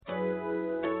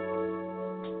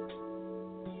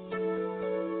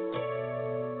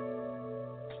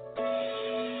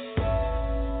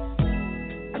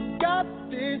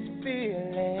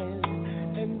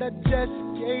just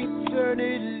can't turn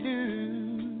it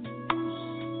loose.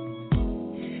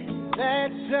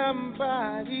 That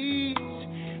somebody's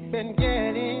been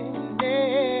getting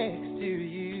next to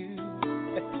you.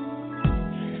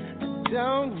 I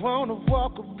don't wanna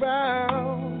walk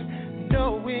around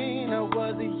knowing I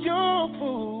wasn't your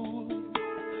fool.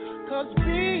 'Cause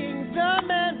being the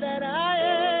man that I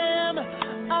am,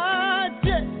 I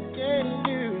just can't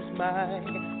lose my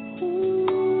cool.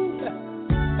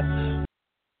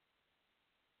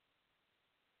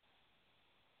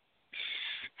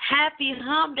 Happy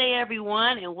Hump Day,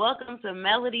 everyone, and welcome to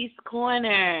Melody's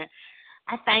Corner.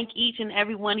 I thank each and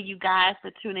every one of you guys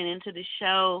for tuning into the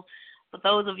show. For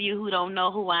those of you who don't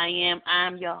know who I am,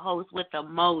 I'm your host with the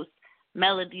most,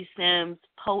 Melody Sims,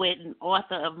 poet and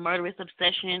author of Murderous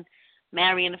Obsession,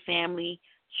 Marrying a Family,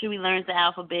 Chewy Learns the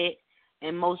Alphabet,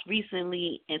 and most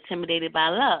recently, Intimidated by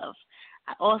Love.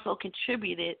 I also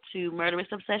contributed to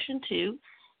Murderous Obsession 2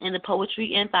 and the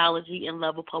poetry anthology In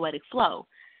Love with Poetic Flow.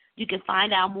 You can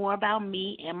find out more about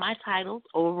me and my titles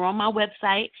over on my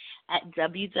website at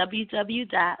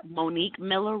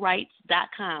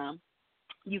www.moniquemillerwrites.com.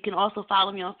 You can also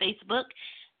follow me on Facebook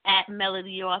at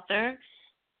Melody the Author,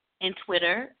 and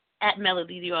Twitter at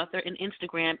Melody the Author, and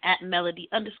Instagram at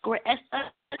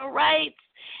Melody_S_Writes.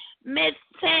 Miss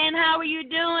 10, how are you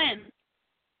doing?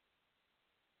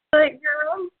 Good,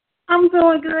 girl. I'm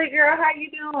doing good, girl. How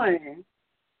you doing?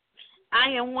 I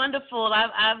am wonderful.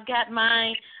 I've got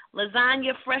my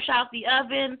lasagna fresh out the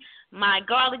oven, my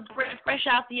garlic bread fresh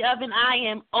out the oven. I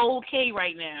am okay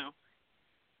right now.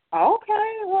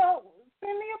 Okay, well,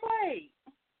 send me a plate.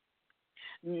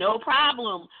 No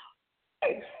problem.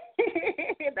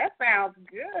 That sounds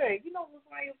good. You know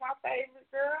lasagna is my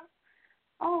favorite, girl.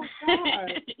 Oh,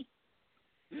 God.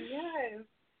 Yes.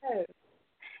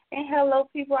 And hello,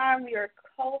 people. I'm your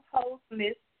co-host,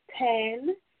 Miss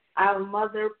 10. I'm a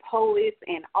mother, poet,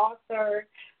 and author,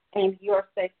 and your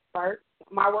expert.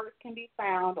 My works can be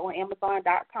found on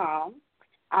Amazon.com.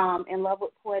 In Love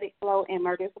with Poetic Flow and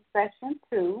Murderous Obsession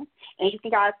 2. And you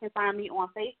guys can find me on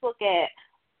Facebook at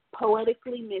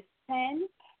Poetically Miss 10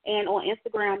 and on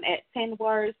Instagram at 10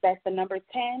 words. That's the number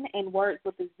 10 and words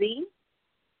with a Z.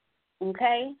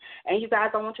 Okay? And you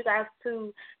guys, I want you guys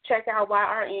to check out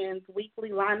YRN's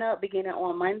weekly lineup beginning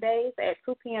on Mondays at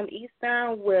 2 p.m.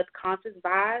 Eastern with Conscious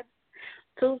Vibes.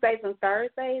 Tuesdays and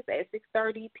Thursdays at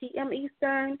 6:30 p.m.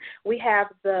 Eastern, we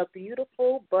have the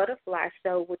beautiful Butterfly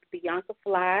Show with Bianca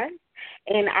Fly.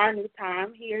 And our new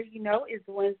time here, is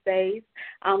Wednesdays.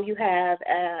 You have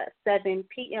 7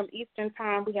 p.m. Eastern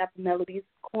time, we have Melody's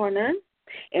Corner.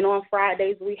 And on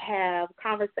Fridays, we have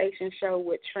Conversation Show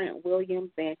with Trent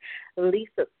Williams and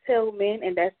Lisa Tillman,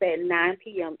 and that's at 9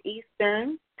 p.m.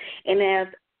 Eastern. And as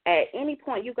at any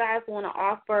point you guys want to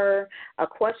offer a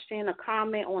question, a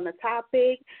comment on the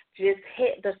topic, just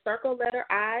hit the circle letter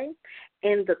I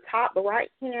in the top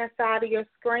right-hand side of your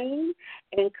screen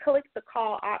and click the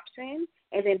call option.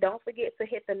 And then don't forget to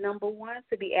hit the number 1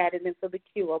 to be added into the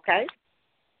queue, okay?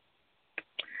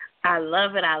 I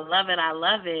love it. I love it. I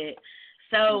love it.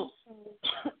 So,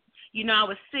 I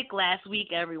was sick last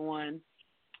week, everyone,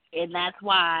 and that's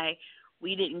why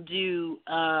we didn't do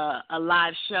a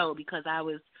live show, because I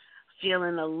was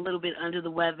feeling a little bit under the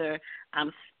weather.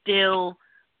 I'm still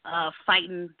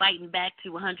fighting back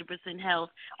to 100%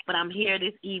 health, but I'm here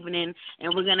this evening,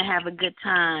 and we're going to have a good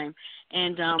time.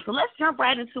 And so let's jump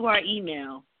right into our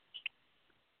email.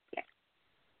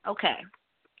 Okay.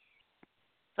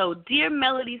 So, Dear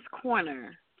Melody's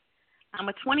Corner, I'm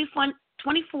a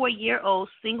 24-year-old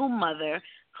single mother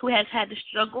who has had to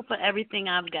struggle for everything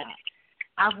I've got.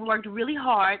 I've worked really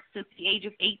hard since the age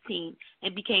of 18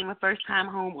 and became a first-time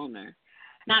homeowner.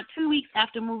 Not 2 weeks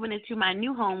after moving into my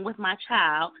new home with my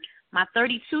child, my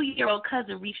 32-year-old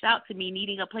cousin reached out to me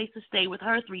needing a place to stay with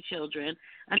her 3 children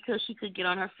until she could get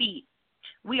on her feet.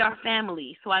 We are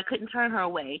family, so I couldn't turn her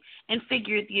away and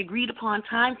figured the agreed-upon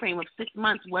time frame of 6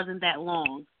 months wasn't that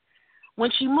long.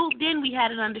 When she moved in, we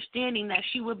had an understanding that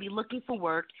she would be looking for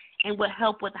work and would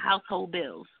help with household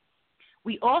bills.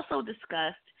 We also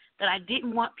discussed that I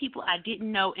didn't want people I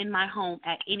didn't know in my home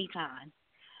at any time.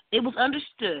 It was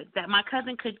understood that my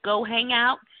cousin could go hang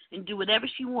out and do whatever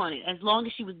she wanted as long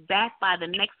as she was back by the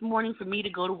next morning for me to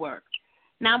go to work.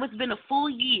 Now it's been a full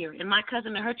year, and my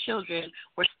cousin and her children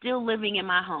were still living in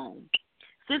my home.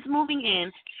 Since moving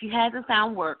in, she hasn't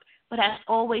found work, but has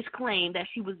always claimed that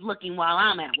she was looking while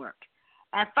I'm at work.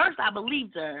 At first, I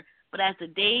believed her, but as the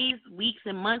days, weeks,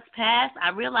 and months passed, I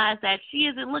realized that she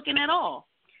isn't looking at all.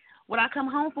 When I come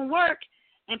home from work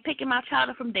and picking my child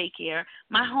up from daycare,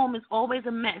 my home is always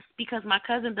a mess because my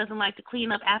cousin doesn't like to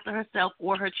clean up after herself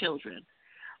or her children.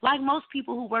 Like most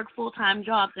people who work full-time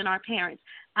jobs and are parents,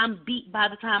 I'm beat by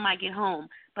the time I get home.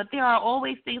 But there are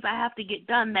always things I have to get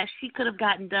done that she could have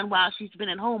gotten done while she's been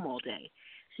at home all day.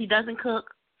 She doesn't cook.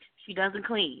 She doesn't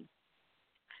clean.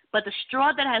 But the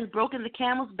straw that has broken the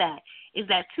camel's back is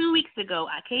that 2 weeks ago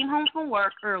I came home from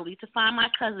work early to find my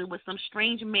cousin with some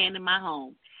strange man in my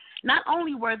home. Not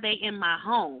only were they in my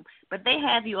home, but they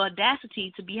had the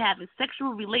audacity to be having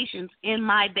sexual relations in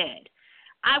my bed.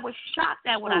 I was shocked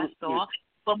at what I saw,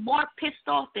 but more pissed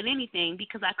off than anything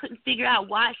because I couldn't figure out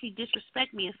why she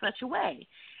disrespected me in such a way.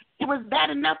 It was bad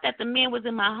enough that the man was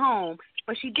in my home,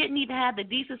 but she didn't even have the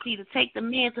decency to take the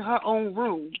man to her own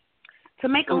room. To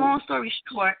make a long story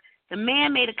short, the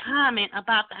man made a comment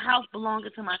about the house belonging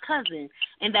to my cousin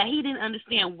and that he didn't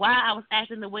understand why I was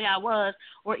acting the way I was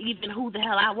or even who the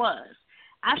hell I was.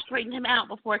 I straightened him out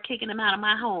before kicking him out of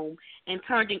my home and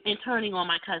turning on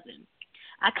my cousin.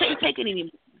 I couldn't take it anymore,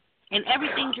 and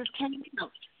everything just came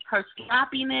out. Her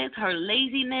sloppiness, her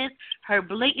laziness, her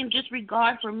blatant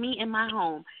disregard for me in my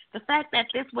home. The fact that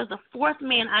this was the fourth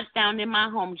man I found in my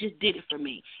home just did it for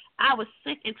me. I was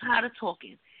sick and tired of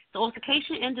talking. The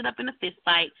altercation ended up in a fist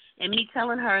fight and me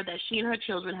telling her that she and her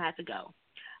children had to go.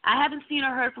 I haven't seen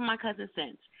or heard from my cousin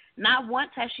since. Not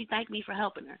once has she thanked me for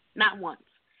helping her. Not once.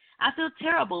 I feel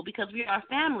terrible because we are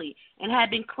family and had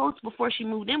been close before she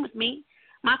moved in with me.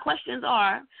 My questions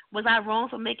are, was I wrong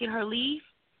for making her leave?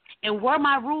 And were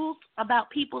my rules about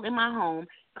people in my home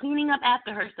cleaning up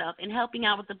after herself and helping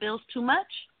out with the bills too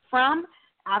much? From,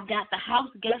 I've got the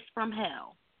house guest from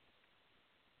hell.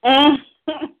 This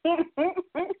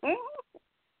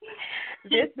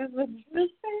is a good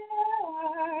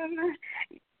thing.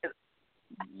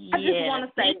 I just want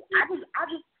to say,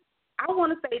 I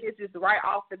want to say this just right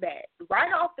off the bat.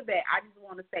 Right off the bat, I just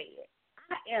want to say it.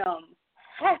 I am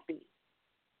happy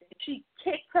that she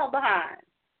kicked her behind.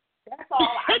 That's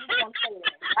all I just want to say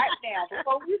right now.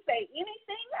 Before we say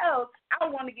anything else, I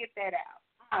want to get that out.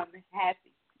 I'm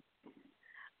happy.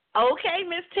 Okay,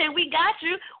 Miss 10, we got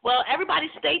you. Well, everybody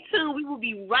stay tuned. We will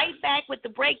be right back with the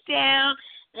breakdown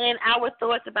and our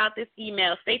thoughts about this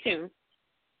email. Stay tuned.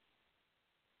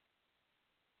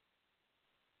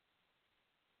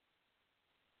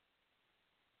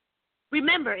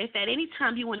 Remember, if at any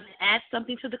time you want to add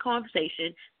something to the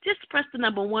conversation, just press the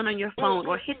number 1 on your phone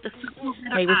or hit the...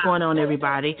 Hey, what's going on,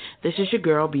 everybody? This is your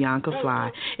girl, Bianca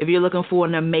Fly. If you're looking for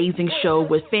an amazing show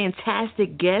with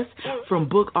fantastic guests from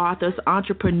book authors,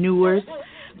 entrepreneurs,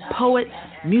 poets,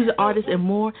 music artists, and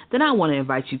more, then I want to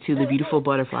invite you to the Beautiful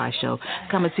Butterfly Show.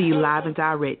 Coming to you live and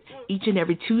direct each and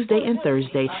every Tuesday and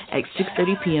Thursday at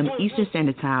 6:30 p.m. Eastern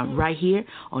Standard Time right here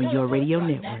on your radio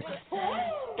network.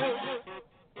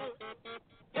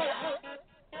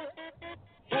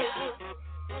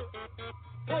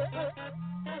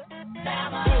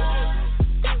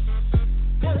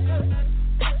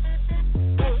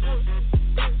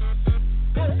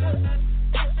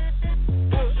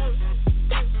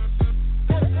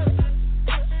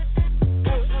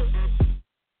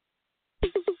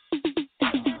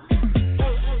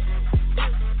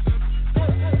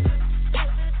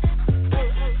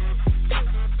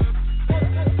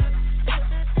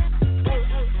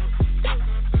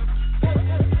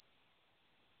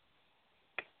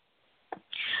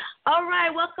 All right,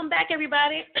 welcome back,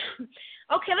 everybody.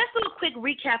 Okay, let's do a quick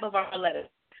recap of our letter.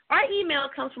 Our email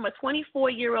comes from a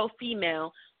 24-year-old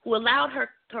female who allowed her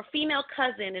female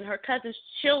cousin and her cousin's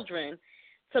children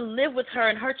to live with her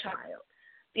and her child.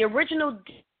 The original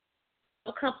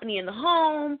company in the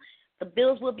home, the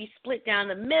bills would be split down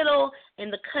the middle,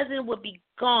 and the cousin would be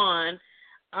gone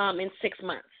in 6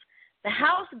 months. The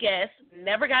house guest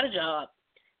never got a job,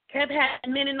 kept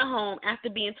having men in the home after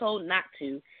being told not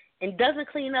to, and doesn't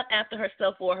clean up after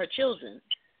herself or her children.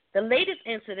 The latest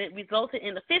incident resulted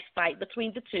in a fist fight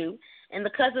between the two, and the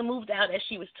cousin moved out as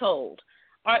she was told.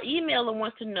 Our emailer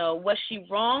wants to know, was she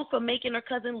wrong for making her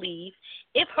cousin leave,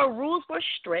 if her rules were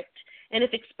strict, and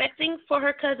if expecting for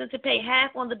her cousin to pay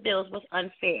half on the bills was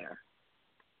unfair?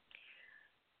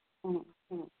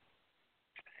 Mm-hmm.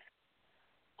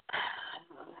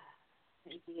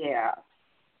 Yeah.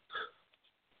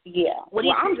 What do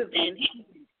you think?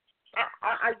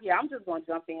 I'm just going to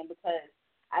jump in because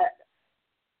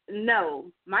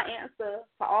my answer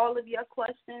for all of your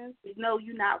questions is no,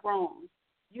 you're not wrong.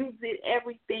 You did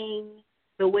everything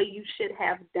the way you should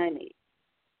have done it.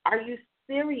 Are you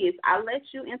serious? I let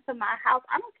you into my house.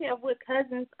 I don't care if we're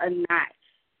cousins or not.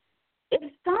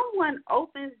 If someone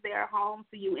opens their home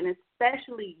to you, and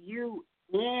especially you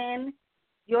and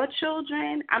your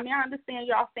children, I mean, I understand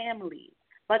y'all family.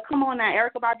 But come on now,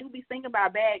 Erykah Badu be singing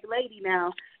about Bad Lady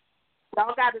now.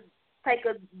 Y'all got to take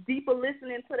a deeper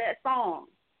listening to that song.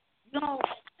 you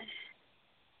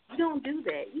don't do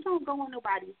that. You don't go in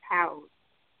nobody's house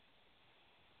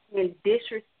and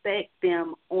disrespect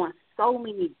them on so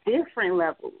many different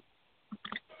levels.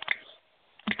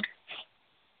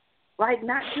 Like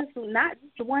not just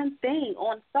one thing,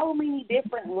 on so many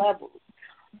different levels.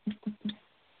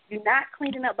 You're not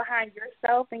cleaning up behind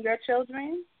yourself and your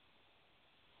children.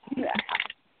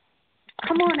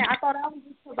 Come on now, I thought I was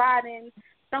just providing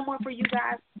someone for you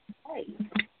guys to stay.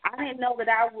 I didn't know that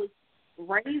I was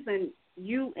raising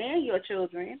you and your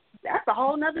children. That's a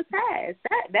whole nother task.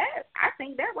 That I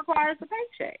think that requires a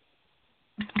paycheck.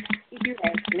 If you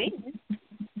ask me.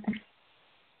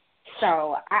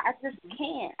 So I just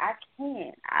can't.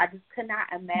 I just could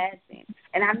not imagine.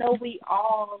 And I know we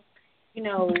all,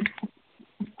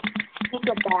 think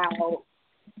about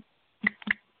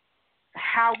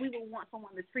how we would want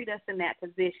someone to treat us in that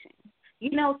position.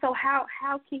 So how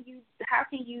can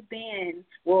you then,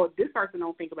 well, this person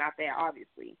don't think about that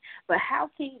obviously, but how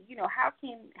can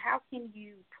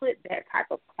you put that type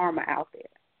of karma out there?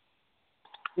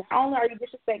 Not only are you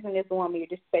disrespecting this woman,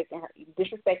 you're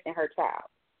disrespecting her child.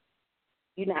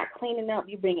 You're not cleaning up.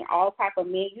 You're bringing all type of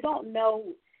men. You don't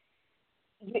know.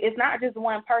 It's not just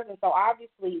one person. So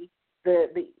obviously,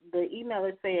 the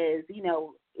emailer says,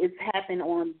 it's happened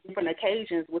on different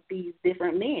occasions with these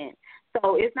different men.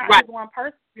 So it's not just one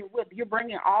person you're with. You're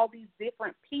bringing all these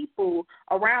different people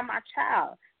around my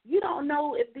child. You don't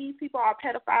know if these people are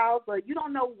pedophiles, or you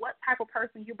don't know what type of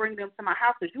person you bring them to my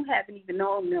house because you haven't even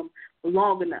known them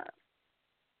long enough.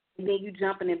 And then you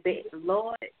jumping in bed.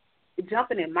 Lord, you're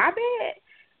jumping in my bed?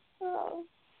 Oh.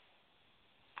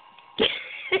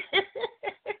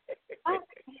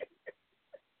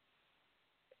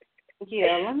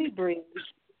 Yeah, let me breathe.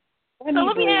 Let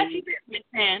me ask you this, Ms.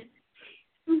 Pan.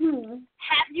 Mm-hmm.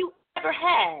 Have you ever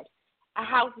had a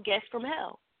house guest from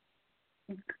hell?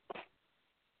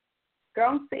 Girl,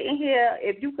 I'm sitting here.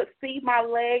 If you could see my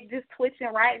leg just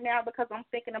twitching right now because I'm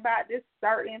thinking about this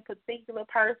certain particular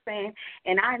person,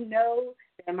 and I know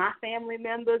that my family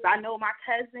members, I know my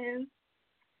cousins,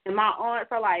 and my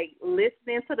aunts are like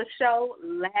listening to the show,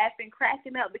 laughing,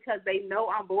 cracking up because they know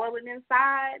I'm boiling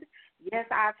inside. Yes,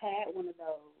 I've had one of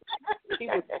those. She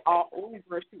was all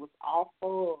over. She was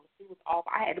awful. She was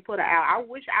awful. I had to put her out. I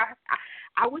wish I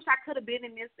could have been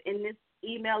in this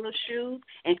emailer's shoes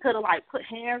and could have put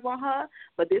hands on her.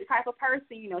 But this type of person,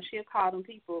 she'll call them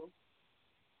people.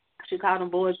 She call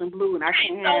them boys in blue, and I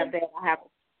can't have that.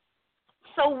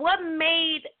 So what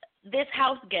made this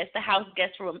house guest the house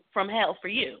guest from hell for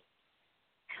you?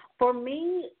 For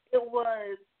me, it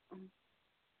was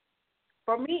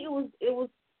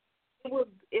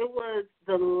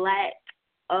the lack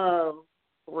of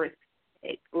respect.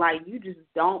 Like, you just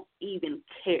don't even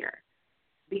care.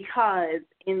 Because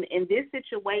in this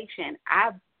situation,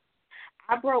 I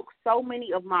broke so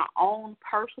many of my own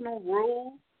personal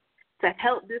rules to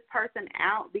help this person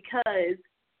out because,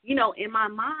 in my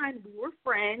mind, we were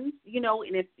friends, and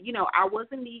if, I was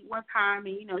in need one time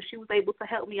and, she was able to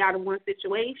help me out in one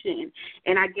situation.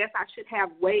 And I guess I should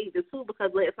have weighed the two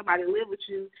because letting somebody live with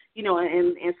you,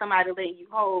 and somebody letting you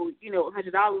hold,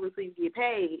 $100 until you get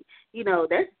paid,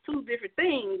 that's two different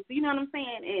things. You know what I'm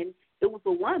saying? And it was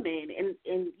a woman, and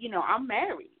I'm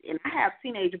married, and I have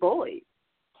teenage boys.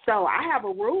 So I have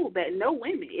a rule that no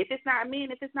women, if it's not me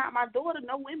and if it's not my daughter,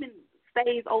 no women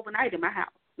stays overnight in my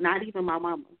house. Not even my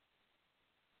mama.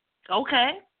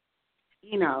 Okay.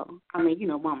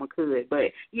 Mama could,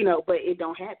 but it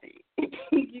don't happen.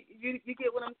 you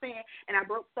get what I'm saying? And I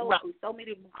broke so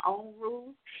many of my own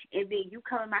rules, and then you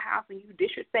come in my house and you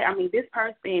disrespect. This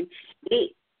person,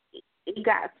 it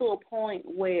got to a point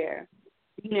where,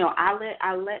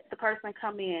 I let the person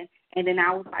come in, and then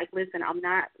I was like, listen, I'm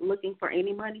not looking for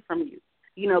any money from you,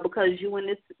 because you in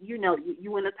this, you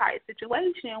in a tight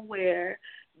situation where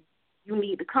you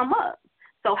need to come up.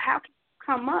 So how can you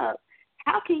come up?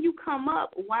 How can you come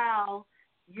up while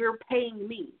you're paying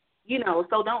me?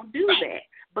 So don't do that.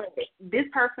 But this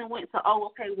person went to,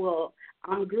 okay, well,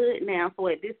 I'm good now. So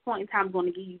at this point in time, I'm going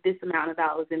to give you this amount of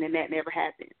dollars, and then that never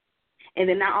happened. And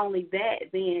then not only that,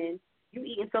 then you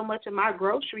eating so much of my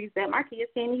groceries that my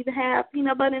kids can't even have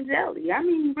peanut butter and jelly.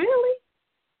 Really?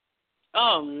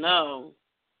 Oh, no.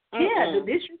 Yeah, the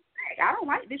disrespect. I don't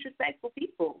like disrespectful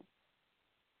people.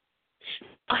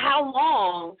 How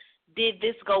long did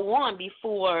this go on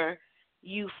before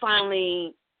you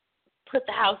finally put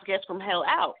the house guest from hell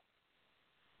out?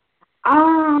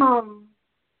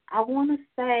 I want to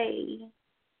say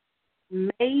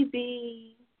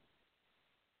maybe,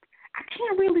 I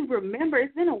can't really remember.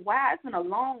 It's been a while. It's been a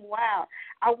long while.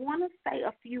 I want to say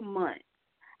a few months.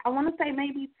 I want to say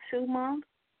maybe 2 months.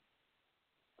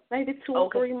 maybe 2 or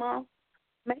 3 months.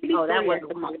 Maybe 3 that at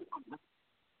the most.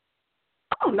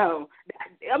 Oh no!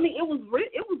 I mean, it was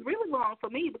really long for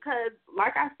me because,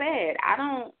 like I said, I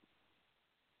don't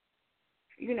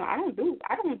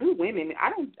do women.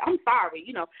 I'm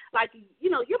sorry. Like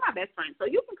you're my best friend, so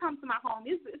you can come to my home.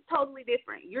 It's totally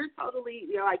different. You're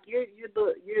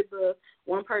the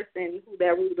one person who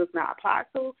that rule does not apply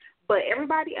to. But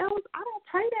everybody else, I don't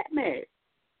play that mess.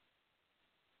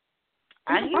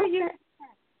 I hear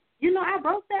you. I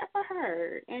broke that for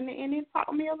her, and it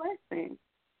taught me a lesson.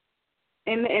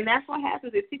 And that's what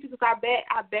happens. It teaches us. I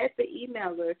bet the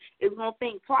emailer is gonna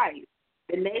think twice.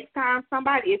 The next time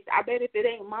somebody, I bet if it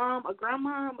ain't mom or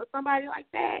grandmom or somebody like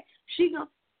that, she gonna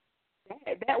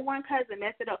that one cousin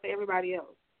mess it up for everybody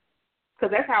else.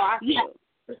 Because that's how I feel.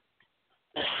 Yeah.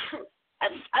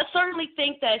 I certainly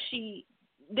think that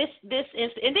this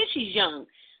is, and then she's young,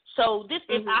 so this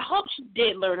is. I hope she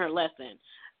did learn her lesson.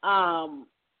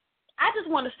 I just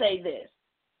want to say this,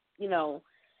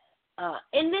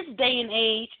 in this day and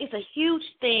age, it's a huge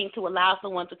thing to allow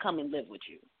someone to come and live with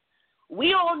you.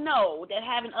 We all know that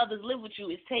having others live with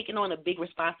you is taking on a big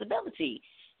responsibility.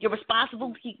 You're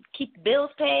responsible to keep the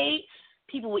bills paid.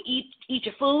 People will eat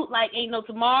your food like ain't no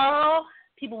tomorrow.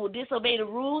 People will disobey the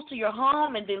rules to your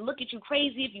home and then look at you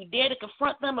crazy if you dare to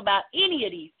confront them about any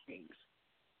of these things.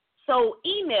 So,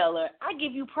 emailer, I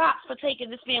give you props for taking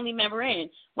this family member in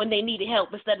when they needed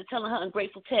help instead of telling her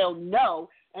ungrateful tale no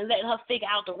and letting her figure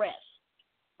out the rest.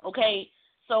 Okay?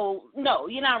 So, no,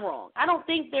 you're not wrong. I don't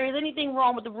think there is anything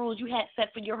wrong with the rules you had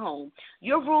set for your home.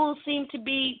 Your rules seem to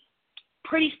be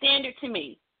pretty standard to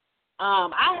me.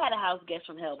 I had a house guest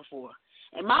from hell before,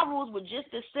 and my rules were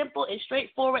just as simple and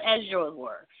straightforward as yours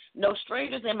were. No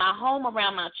strangers in my home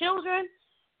around my children,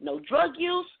 no drug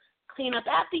use, clean up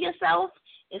after yourself,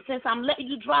 and since I'm letting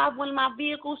you drive one of my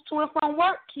vehicles to and from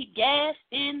work, keep gas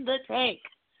in the tank.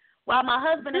 While my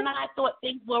husband and I thought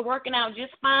things were working out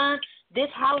just fine, this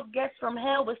house guest from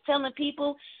hell was telling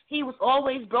people he was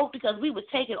always broke because we was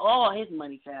taking all his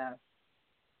money, child.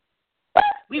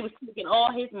 We was taking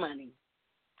all his money.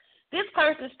 This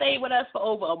person stayed with us for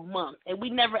over a month, and we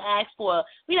never asked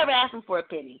him for a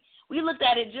penny. We looked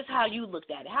at it just how you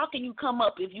looked at it. How can you come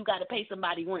up if you got to pay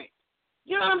somebody rent?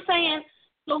 You know what I'm saying?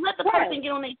 So let the person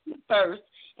get on their feet first,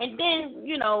 and then,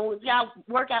 if y'all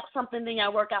work out something, then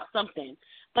y'all work out something.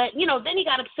 But, then he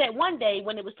got upset one day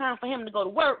when it was time for him to go to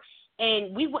work,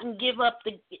 and we wouldn't give up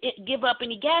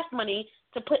any gas money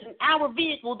to put in our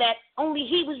vehicle that only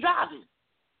he was driving.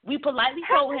 We politely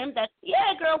told him that,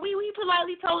 we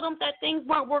politely told him that things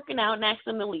weren't working out and asked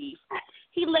him to leave.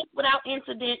 He left without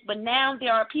incident, but now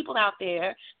there are people out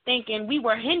there thinking we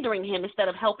were hindering him instead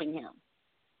of helping him.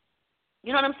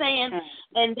 You know what I'm saying?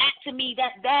 And that, to me,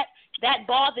 that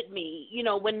bothered me,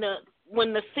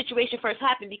 when the situation first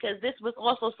happened, because this was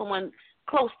also someone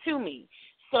close to me.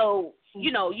 So,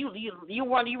 you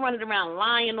running around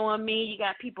lying on me. You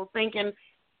got people thinking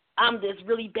I'm this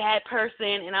really bad person,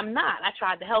 and I'm not. I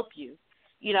tried to help you,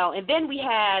 And then we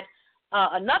had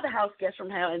another house guest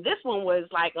from hell, and this one was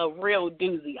like a real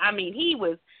doozy. I mean, he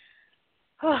was,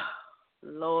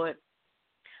 Lord.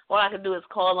 All I can do is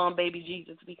call on baby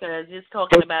Jesus, because just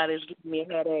talking about it is giving me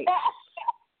a headache.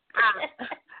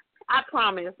 I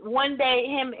promise. One day,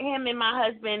 him and my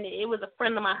husband, it was a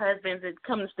friend of my husband's that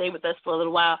come to stay with us for a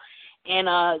little while. And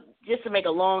just to make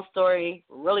a long story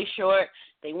really short,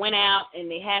 they went out and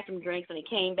they had some drinks and they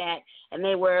came back and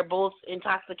they were both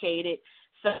intoxicated.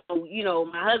 So,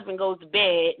 my husband goes to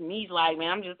bed and he's like,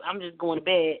 man, I'm just going to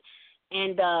bed.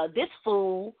 And this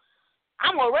fool,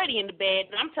 I'm already in the bed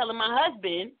and I'm telling my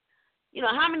husband,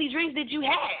 how many drinks did you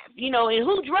have? And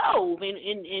who drove? And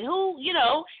who,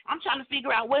 I'm trying to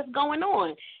figure out what's going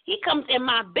on. He comes in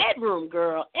my bedroom,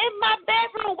 girl. In my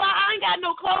bedroom while I ain't got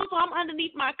no clothes, so I'm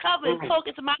underneath my covers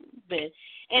talking to my husband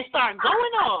and start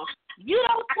going off. You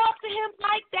don't talk to him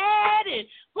like that, and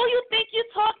who you think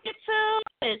you're talking to?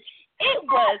 And it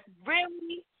was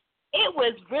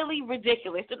really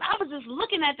ridiculous. And I was just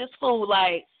looking at this fool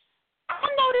like, I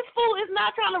know this fool is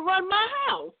not trying to run my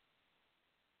house.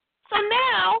 So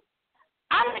now,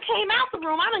 I done came out the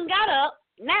room. I done got up.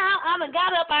 Now, I done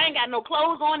got up. I ain't got no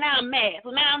clothes on. Now I'm mad.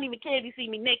 So now I don't even care if you see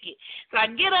me naked. So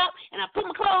I get up, and I put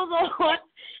my clothes on,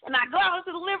 and I go out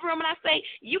into the living room, and I say,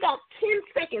 you got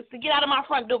 10 seconds to get out of my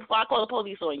front door before I call the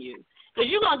police on you,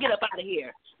 because you're going to get up out of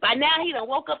here. By now, he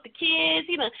done woke up the kids.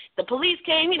 The police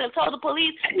came. He done told the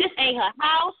police, this ain't her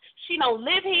house. She don't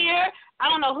live here.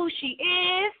 I don't know who she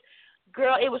is.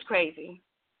 Girl, it was crazy.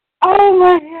 Oh,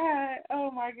 my God.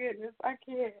 Oh, my goodness. I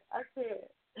can't.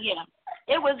 Yeah,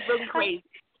 it was really crazy.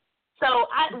 So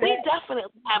we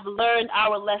definitely have learned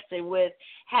our lesson with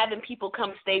having people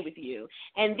come stay with you.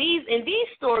 And these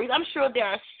stories, I'm sure there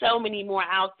are so many more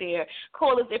out there.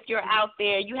 Call us if you're out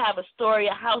there. You have a story,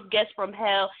 a house guest from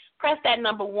hell. Press that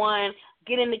number 1.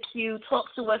 Get in the queue. Talk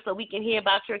to us so we can hear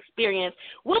about your experience.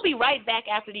 We'll be right back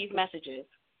after these messages.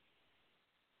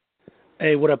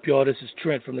 Hey, what up, y'all? This is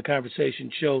Trent from The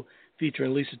Conversation Show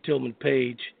featuring Lisa Tillman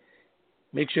Page.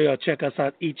 Make sure y'all check us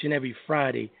out each and every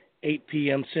Friday, 8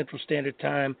 p.m. Central Standard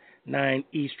Time, 9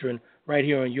 Eastern, right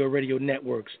here on your radio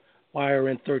networks,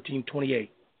 YRN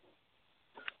 1328.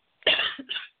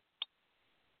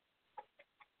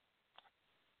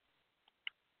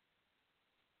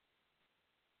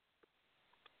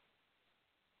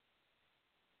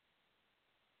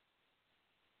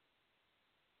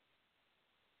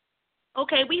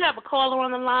 Okay, we have a caller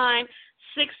on the line,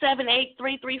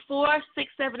 678-334,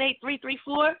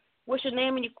 678-334. What's your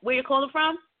name and where you're calling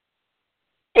from?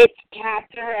 It's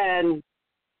Catherine.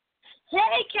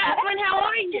 Hey, Catherine, how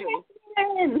are you?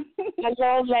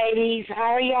 Hello, ladies.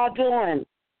 How are y'all doing?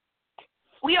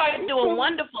 We are doing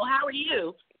wonderful. How are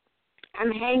you?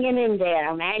 I'm hanging in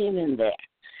there.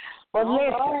 Well,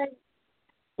 listen,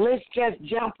 let's just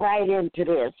jump right into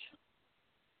this.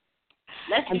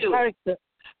 Let's do it.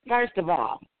 First of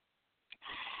all,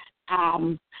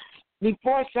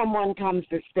 before someone comes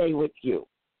to stay with you,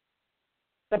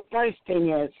 the first thing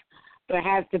is there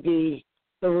has to be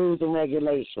the rules and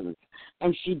regulations,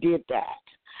 and she did that.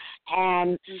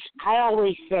 And I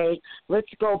always say, let's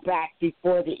go back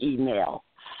before the email.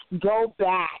 Go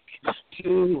back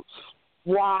to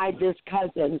why this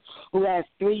cousin who has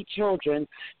 3 children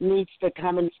needs to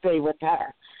come and stay with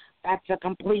her. That's a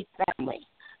complete family.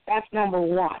 That's number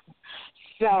 1.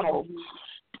 So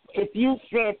if you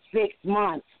said 6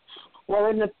 months, well,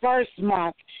 in the first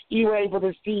month, you were able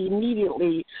to see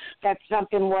immediately that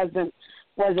something wasn't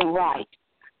right.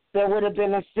 There would have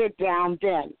been a sit down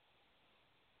then.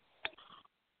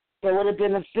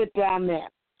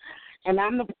 And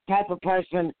I'm the type of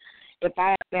person, if I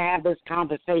have to have this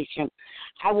conversation,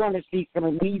 I want to see some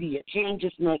immediate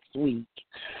changes next week,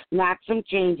 not some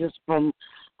changes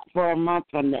for a month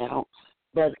from now,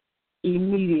 but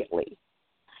immediately.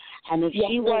 And if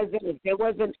there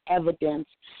wasn't evidence,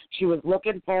 she was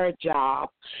looking for a job,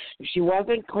 if she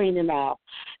wasn't cleaning up,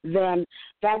 then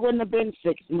that wouldn't have been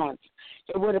 6 months.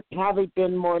 It would have probably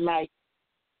been more like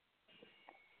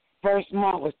first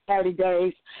month was 30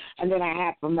 days and then a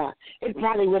half a month. It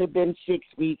probably would have been 6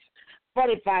 weeks,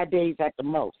 45 days at the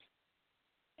most.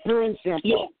 Pure and simple.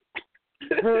 Yeah.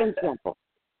 Pure and simple.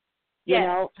 You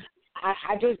know,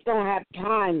 I just don't have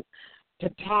time to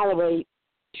tolerate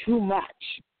too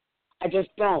much. I just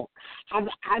don't.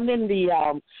 I'm in the,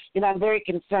 I'm very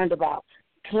concerned about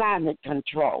climate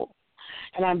control,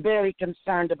 and I'm very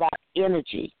concerned about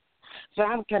energy. So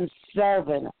I'm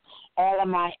conserving all of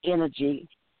my energy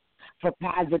for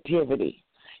positivity.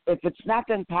 If it's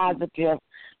nothing positive,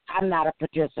 I'm not a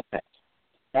participant.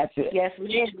 That's it. Yes,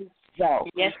 ma'am.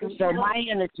 So my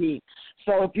energy.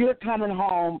 So if you're coming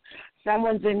home,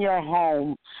 someone's in your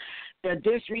home, they're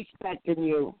disrespecting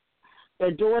you,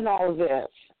 they're doing all this.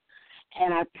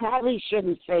 And I probably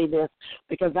shouldn't say this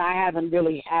because I haven't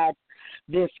really had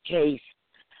this case.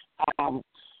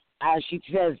 She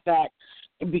says that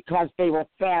because they were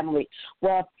family.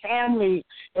 Well, family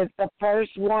is the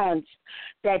first ones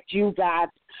that you got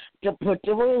to put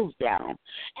the rules down.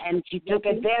 And she took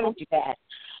advantage of that.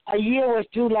 A year was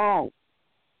too long.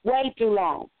 Way too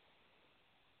long.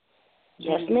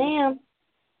 Yes, ma'am.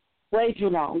 Way too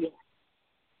long.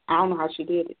 I don't know how she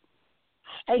did it.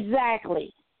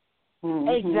 Exactly.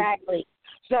 Mm-hmm. Exactly.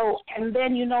 So, and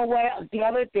then you know what? The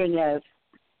other thing is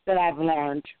that I've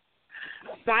learned,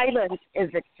 silence is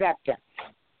acceptance.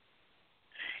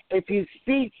 If you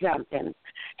see something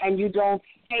and you don't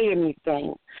say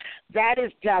anything, that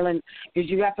is telling, because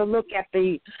you have to look at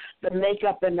the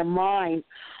makeup and the mind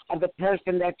of the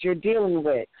person that you're dealing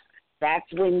with. That's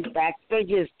the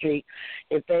history,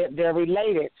 if they're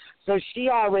related. So she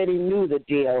already knew the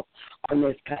deal on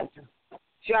this cousin.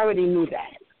 She already knew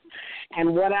that.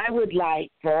 And what I would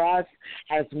like for us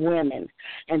as women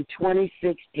in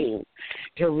 2016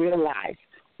 to realize,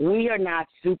 we are not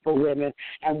super women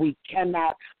and we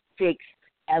cannot fix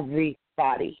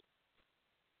everybody.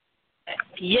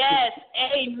 Yes,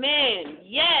 amen.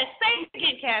 Yes, say it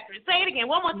again, Catherine. Say it again,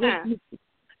 one more time.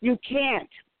 You can't.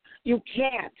 You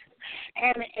can't.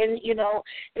 And you know,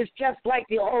 it's just like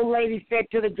the old lady said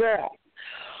to the girl,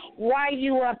 why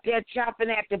you up there chopping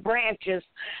at the branches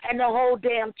and the whole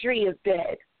damn tree is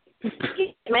dead?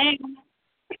 Man.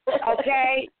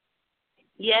 Okay?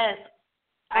 Yes.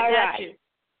 I got you.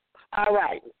 All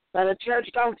right. But the church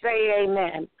don't say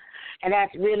amen. And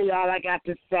that's really all I got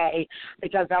to say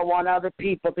because I want other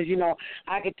people, because,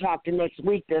 I could talk to next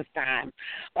week this time,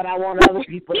 but I want other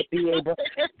people to be able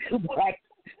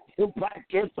to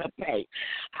participate.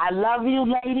 I love you,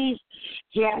 ladies.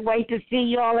 Can't wait to see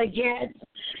you all again.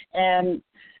 And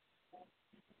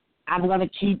I'm going to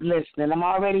keep listening. I'm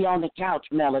already on the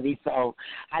couch, Melody, so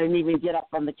I didn't even get up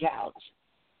from the couch.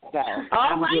 So,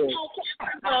 I'm good.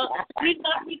 We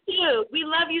love you too. We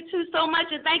love you too so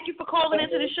much, and thank you for calling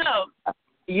into the show.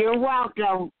 You're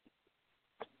welcome.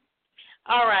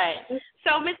 All right.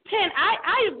 So, Miss Penn,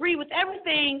 I agree with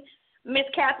everything Miss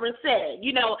Catherine said.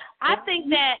 I think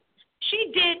that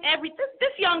she did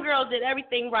this young girl did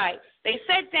everything right. They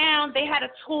sat down, they had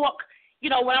a talk.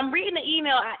 When I'm reading the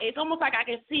email, it's almost like I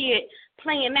can see it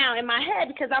playing out in my head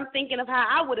because I'm thinking of how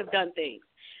I would have done things.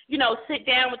 Sit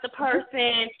down with the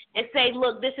person and say,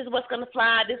 look, this is what's going to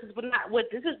fly. This is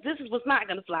this is what's not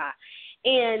going to fly.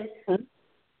 And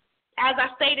as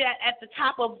I stated at the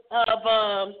top of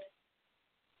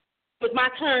with my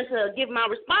turn to give my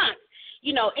response,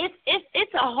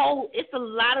 it's a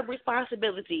lot of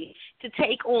responsibility to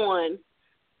take on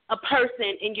a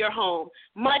person in your home,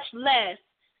 much less,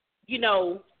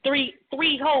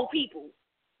 three whole people.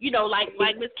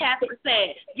 Like Miss Catherine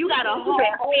said, you got a whole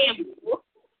family.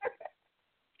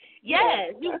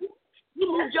 Yes, you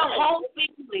moved your whole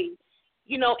family,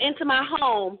 into my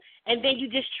home, and then you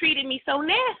just treated me so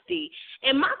nasty.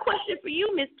 And my question for you,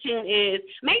 Miss Chen, is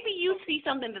maybe you see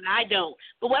something that I don't,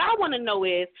 but what I want to know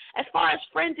is, as far as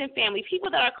friends and family, people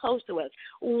that are close to us,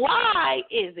 why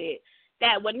is it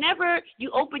that whenever you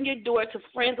open your door to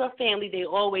friends or family, they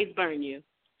always burn you?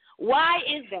 Why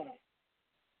is that?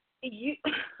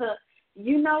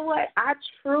 You know what? I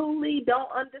truly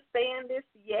don't understand this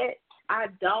yet. I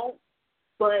don't.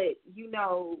 But,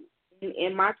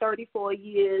 in my 34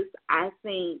 years, I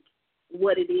think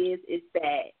what it is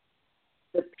that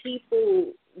the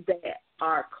people that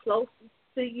are closest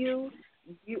to you,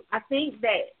 I think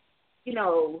that,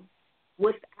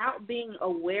 without being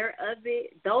aware of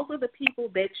it, those are the people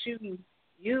that you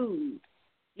use,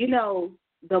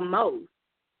 the most,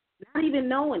 not even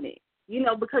knowing it,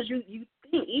 because you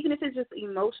think, even if it's just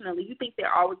emotionally, you think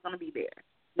they're always going to be there.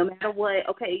 No matter what,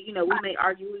 okay, we may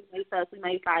argue, we may fuss, we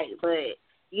may fight, but,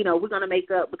 we're going to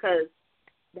make up because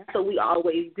that's what we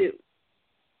always do.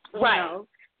 Right.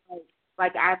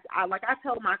 Like I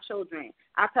tell my children,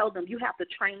 I tell them you have to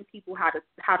train people how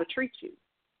to treat you.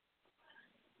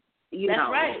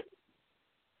 That's right.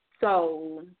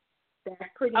 So that's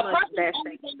pretty much the best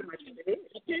thing.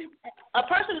 A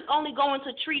person is only going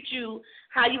to treat you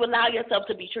how you allow yourself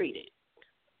to be treated.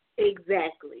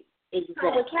 Exactly. So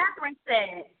when Catherine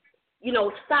said,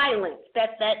 silence,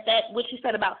 that what she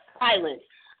said about silence,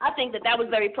 I think that was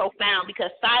very profound because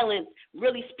silence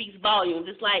really speaks volumes.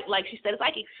 It's like she said, it's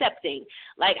like accepting.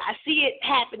 Like, I see it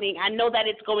happening. I know that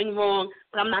it's going wrong,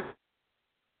 but I'm not.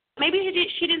 Maybe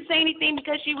she didn't say anything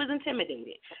because she was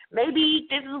intimidated. Maybe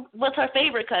this was her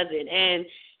favorite cousin, and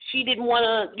she didn't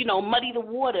want to, muddy the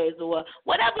waters or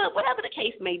whatever the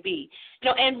case may be.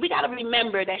 And we got to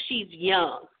remember that she's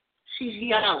young. She's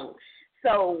young.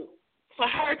 So for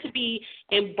her to be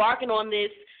embarking on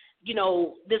this,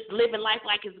 this living life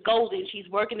like it's golden, she's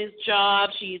working this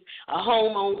job, she's a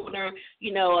homeowner,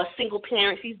 a single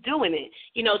parent, she's doing it,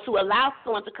 to allow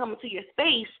someone to come into your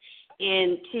space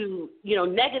and to,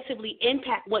 negatively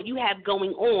impact what you have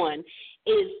going on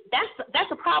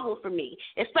that's a problem for me,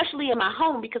 especially in my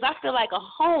home, because I feel like a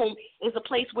home is a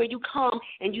place where you come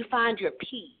and you find your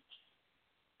peace.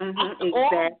 Mm-hmm,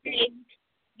 exactly.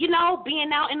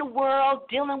 Being out in the world,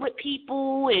 dealing with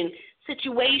people and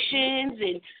situations,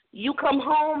 and you come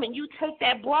home and you take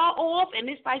that bra off, and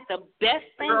it's like the best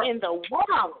thing in the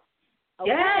world.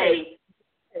 Okay?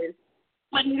 Yes.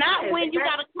 But not when you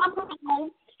got to come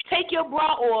home, take your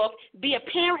bra off, be a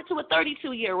parent to a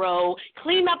 32-year-old,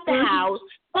 clean up the house,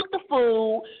 cook the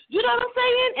food, you know what I'm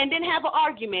saying, and then have an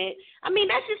argument. I mean,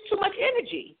 that's just too much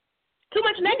energy, too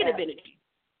much negative energy.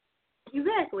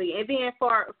 Exactly. And then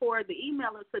for the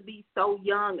emailer to be so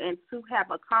young and to have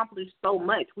accomplished so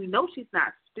much, we know she's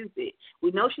not stupid.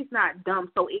 We know she's not dumb.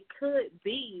 So it could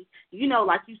be,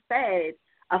 like you said,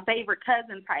 a favorite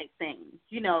cousin type thing,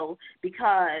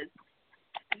 because,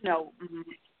 I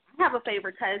have a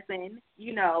favorite cousin,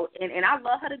 and I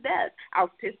love her to death. I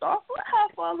was pissed off with her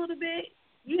for a little bit,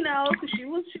 because she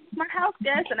was my house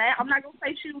guest, and I'm not going to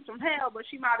say she was from hell, but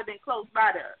she might have been close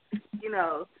by there,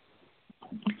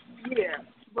 Yeah,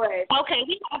 but okay,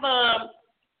 we have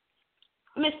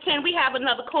Miss Chen. We have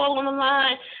another call on the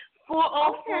line.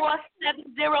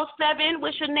 404-707.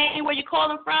 What's your name? Where you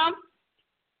calling from?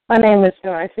 My name is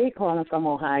Dorothy, calling from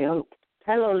Ohio.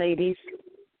 Hello, ladies.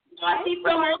 Dorothy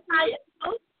from Ohio.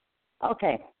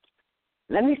 Okay,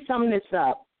 let me sum this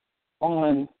up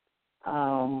on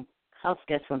House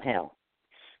Guests from Hell.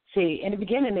 See, in the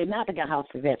beginning, they're not the house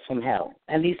guests from hell.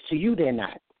 At least to you, they're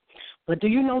not. But do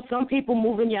you know some people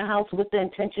move in your house with the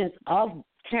intentions of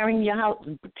tearing your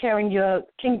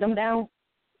kingdom down?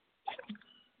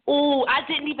 Ooh, I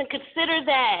didn't even consider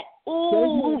that.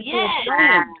 Ooh, yes.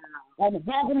 And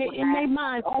having it in their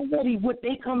mind already what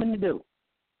they coming to do.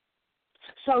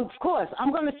 So, of course,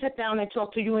 I'm going to sit down and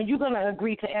talk to you, and you're going to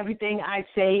agree to everything I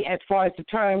say as far as the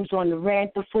terms on the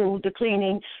rent, the food, the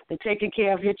cleaning, the taking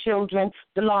care of your children,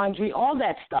 the laundry, all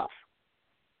that stuff.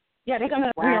 Yeah, they're going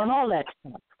to agree on all that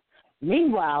stuff.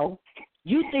 Meanwhile,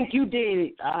 you think you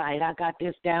did, all right, I got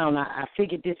this down. I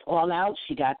figured this all out.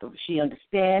 She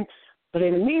understands. But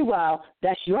in the meanwhile,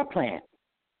 that's your plan.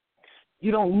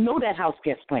 You don't know that house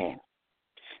guest plan.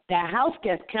 That house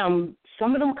guest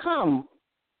some of them come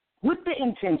with the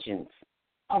intentions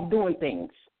of doing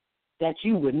things that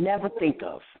you would never think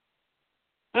of.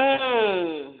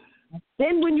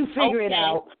 Then when you figure it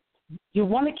out, you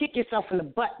want to kick yourself in the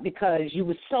butt because you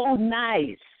were so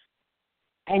nice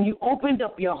and you opened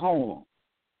up your home.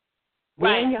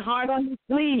 Wearing your heart on your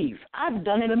sleeve. I've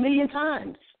done it 1,000,000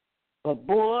 times. But,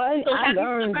 boy,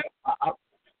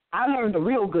 I learned a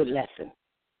real good lesson.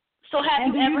 So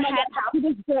have you ever had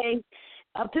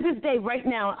up to this day, right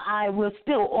now, I will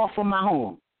still offer my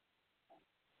home.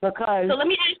 Because. So let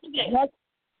me ask you this.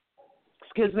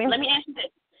 Excuse me? Let me ask you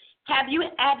this. Have you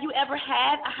ever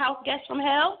had a house guest from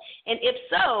hell? And if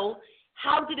so,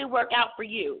 how did it work out for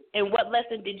you? And what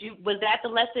lesson was that the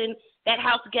lesson, that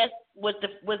house guest was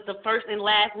the first and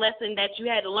last lesson that you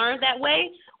had to learn that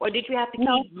way? Or did you have to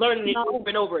keep learning it over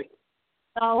and over again?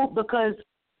 No, because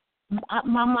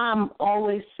my mom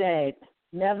always said,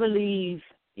 never leave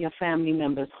your family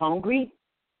members hungry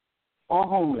or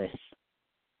homeless.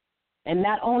 And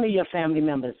not only your family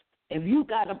members. If you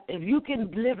can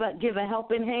give a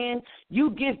helping hand,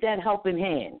 you give that helping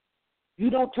hand. You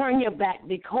don't turn your back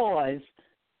because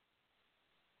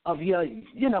of your,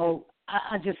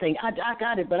 I just think, I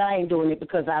got it, but I ain't doing it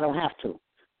because I don't have to.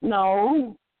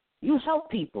 No, you help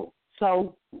people.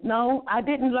 So, no, I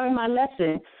didn't learn my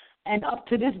lesson. And up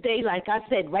to this day, like I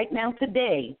said, right now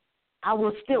today, I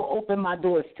will still open my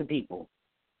doors to people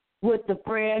with the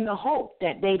prayer and the hope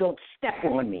that they don't step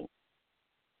on me.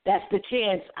 That's the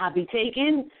chance I'll be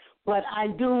taking, but I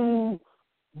do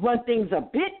run things a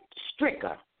bit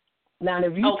stricter. Now,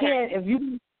 if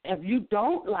you if you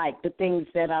don't like the things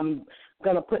that I'm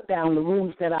going to put down, the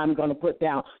rules that I'm going to put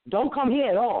down, don't come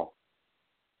here at all.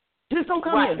 Just don't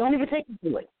come here. Don't even take me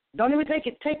through it. Don't even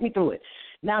take me through it.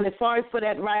 Now, as far as for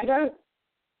that writer,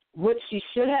 what she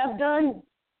should have done,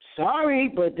 sorry,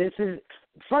 but this is,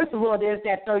 first of all, there's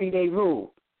that 30-day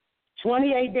rule.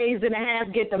 28 days and a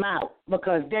half, get them out,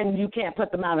 because then you can't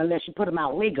put them out unless you put them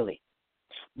out legally.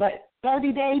 But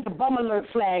 30 days, the bum alert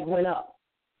flag went up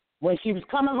when she was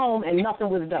coming home and nothing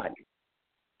was done.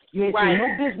 You ain't see no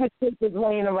business papers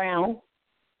laying around.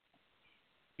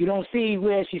 You don't see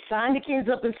where she signed the kids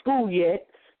up in school yet.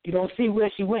 You don't see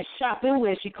where she went shopping,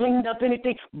 where she cleaned up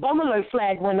anything. Bum alert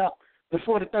flag went up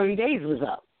before the 30 days was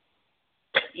up.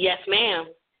 Yes,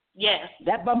 ma'am. Yes.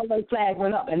 That bum alert flag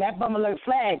went up, and that bum alert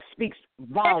flag speaks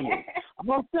volume. I'm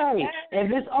going to tell you,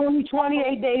 if it's only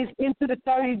 28 days into the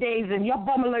 30 days and your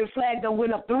bum alert flag done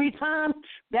went up 3 times,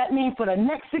 that means for the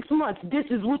next 6 months, this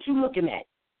is what you're looking at.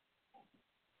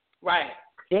 Right.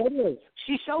 There it is.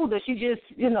 She showed her. She just,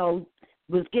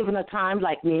 was given a time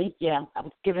like me. Yeah, I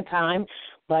was given time.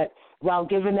 But while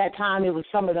given that time, it was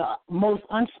some of the most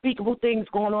unspeakable things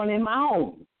going on in my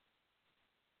home.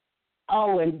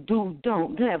 Oh, and don't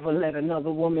never let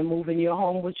another woman move in your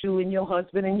home with you and your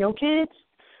husband and your kids.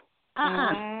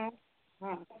 Don't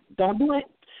do it.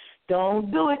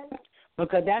 Don't do it.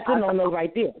 Because that's a no-no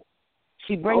right there.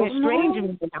 She bring a stranger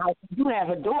in the house. You have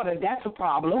a daughter. That's a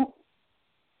problem.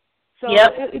 So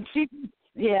she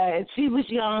was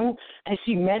young, and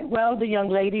she meant well, the young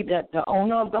lady, the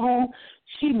owner of the home.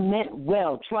 She meant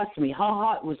well. Trust me. Her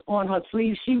heart was on her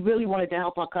sleeve. She really wanted to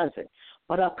help her cousin.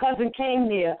 But her cousin came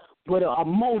there with a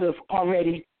motive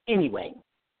already anyway.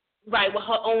 Right, with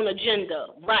her own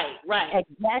agenda. Right.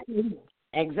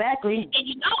 Exactly. And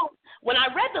when I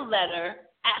read the letter,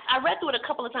 I read through it a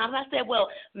couple of times, and I said, well,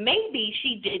 maybe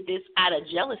she did this out of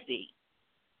jealousy.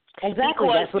 Exactly,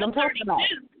 because that's what I'm talking about.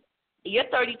 You're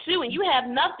 32, and you have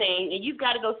nothing, and you've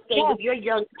got to go stay with your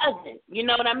young cousin. You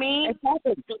know what I mean?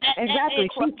 Exactly. So exactly.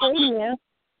 She came there.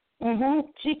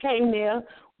 She came there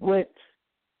with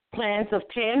plans of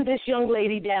tearing this young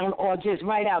lady down or just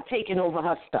right out taking over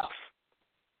her stuff.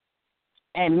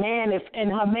 and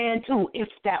her man too, if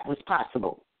that was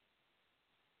possible.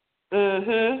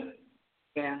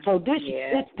 Yeah. So this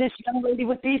young lady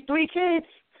with these 3 kids,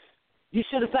 you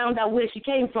should have found out where she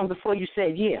came from before you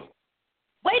said yeah.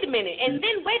 Wait a minute.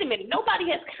 Nobody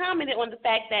has commented on the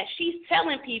fact that she's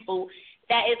telling people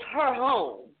that it's her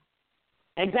home.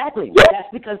 Exactly. That's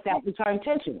because that was her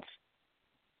intentions.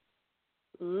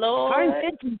 Lord. Her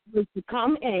intention was to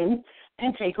come in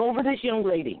and take over this young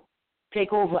lady,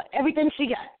 take over everything she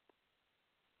got.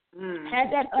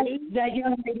 Had that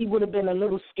young lady would have been a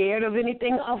little scared of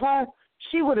anything of her,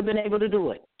 she would have been able to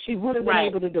do it. She would have been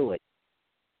able to do it.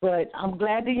 But I'm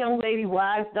glad the young lady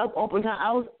wised up, opened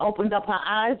up her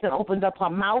eyes, and opened up her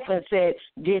mouth and said,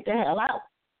 "Get the hell out."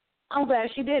 I'm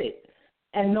glad she did it.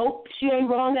 And nope, she ain't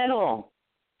wrong at all.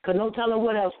 Because no telling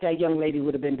what else that young lady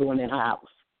would have been doing in her house.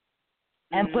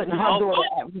 And putting her daughter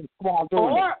at risk while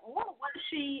doing it.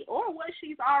 Or what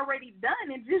she's already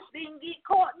done and just didn't get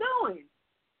caught doing.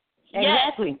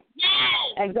 Exactly. Yes.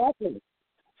 Exactly.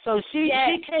 So she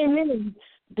came in,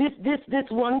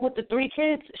 this one with the 3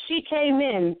 kids, she came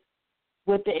in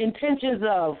with the intentions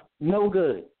of no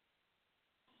good.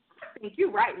 I think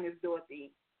you're right, Miss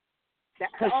Dorothy.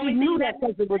 Because she knew that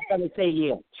cousin was going to say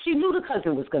yeah. She knew the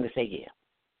cousin was going to say yeah.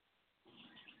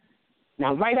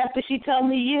 Now, right after she tell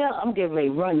me yeah, I'm getting ready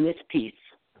to run this piece.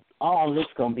 All this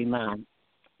going to be mine.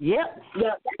 Yep.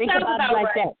 Think about it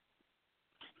like that.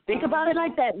 Think about it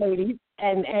like that, ladies.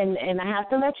 And I have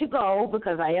to let you go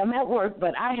because I am at work,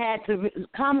 but I had to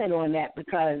comment on that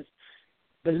because,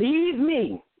 believe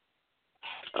me,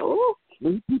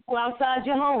 leave people outside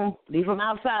your home. Leave them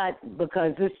outside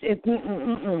because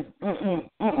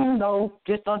no,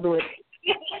 just don't do it.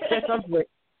 Just don't do it.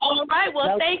 All right.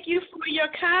 Well, thank you for your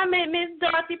comment, Miss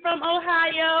Dorothy from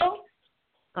Ohio.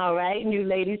 All right. And you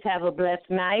ladies have a blessed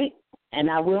night. And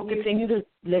I will continue to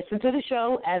listen to the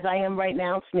show as I am right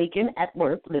now, sneaking at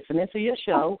work, listening to your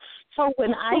show. So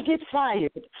when I get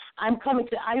fired, I'm coming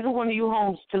to either one of you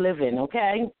homes to live in,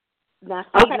 okay? Now,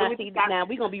 we're going to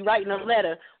be writing a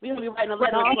letter. We're going to be writing a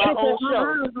letter to our own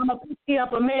show. I'm going to pick you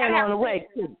up a man on the way,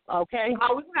 too, okay?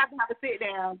 Oh, we're going to have a sit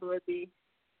down, Dorothy.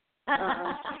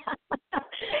 All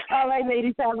right,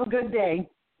 ladies, have a good day.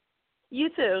 You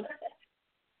too.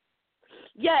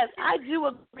 Yes, I do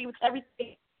agree with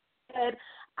everything.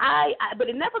 But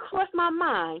it never crossed my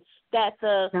mind that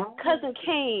the cousin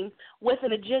came with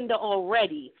an agenda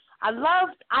already. I love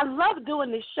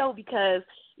doing this show because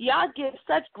y'all give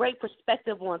such great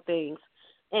perspective on things,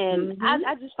 and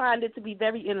I just find it to be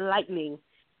very enlightening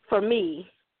for me.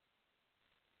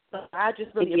 So I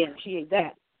just really appreciate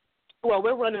that. Well,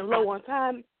 we're running low on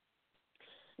time,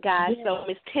 guys. So,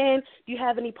 Ms. Ten, do you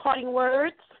have any parting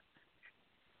words?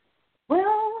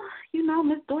 Well,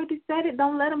 Miss Dorothy said it.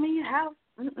 Don't let them in your house.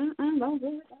 Don't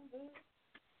do it.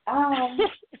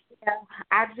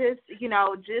 I just,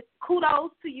 just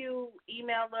kudos to you,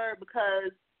 emailer,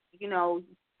 because,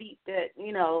 beat that,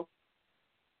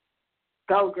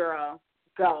 go, girl,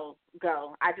 go.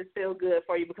 I just feel good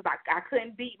for you because I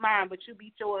couldn't beat mine, but you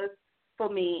beat yours for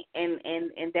me, and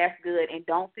that's good. And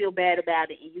don't feel bad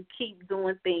about it. And you keep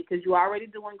doing things because you're already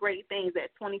doing great things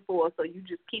at 24. So you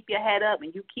just keep your head up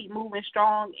and you keep moving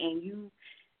strong and you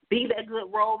be that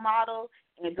good role model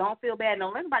and don't feel bad.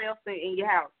 Don't let anybody else in your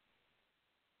house.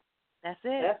 That's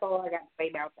it. That's all I got to say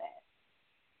about that.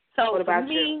 So what about for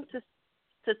me, to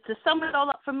sum it all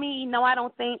up for me, no, I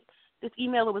don't think this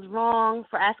emailer was wrong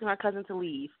for asking her cousin to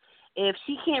leave. If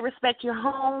she can't respect your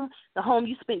home, the home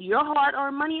you spent your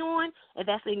hard-earned money on, if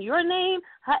that's in your name,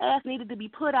 her ass needed to be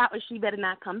put out and she better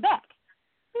not come back.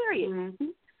 Period.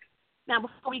 Mm-hmm. Now,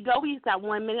 before we go, we've got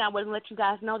 1 minute. I want to let you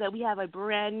guys know that we have a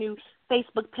brand new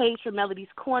Facebook page for Melody's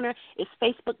Corner. It's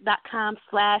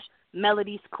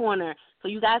facebook.com/Melody's Corner. So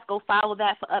you guys go follow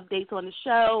that for updates on the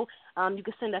show. You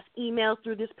can send us emails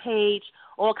through this page,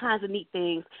 all kinds of neat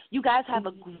things. You guys have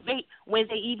a great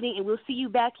Wednesday evening, and we'll see you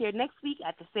back here next week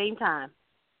at the same time.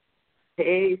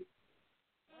 Peace.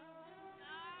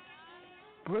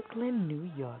 Brooklyn, New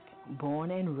York,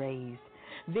 born and raised.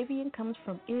 Vivian comes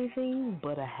from anything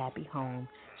but a happy home.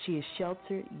 She is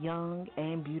sheltered, young,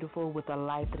 and beautiful with a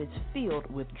life that is filled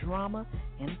with drama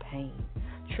and pain,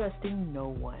 trusting no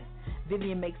one.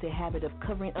 Vivian makes a habit of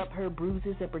covering up her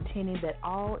bruises and pretending that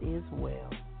all is well.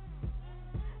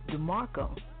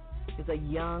 DeMarco is a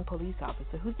young police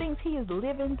officer who thinks he is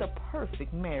living the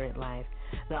perfect married life.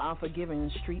 The unforgiving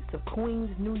streets of Queens,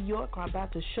 New York are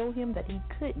about to show him that he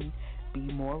couldn't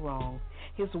be more wrong.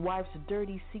 His wife's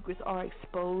dirty secrets are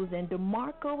exposed, and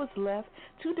DeMarco is left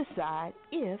to decide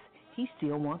if he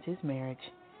still wants his marriage.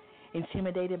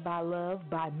 Intimidated by Love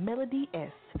by Melody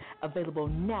S. Available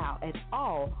now at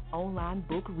all online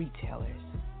book retailers.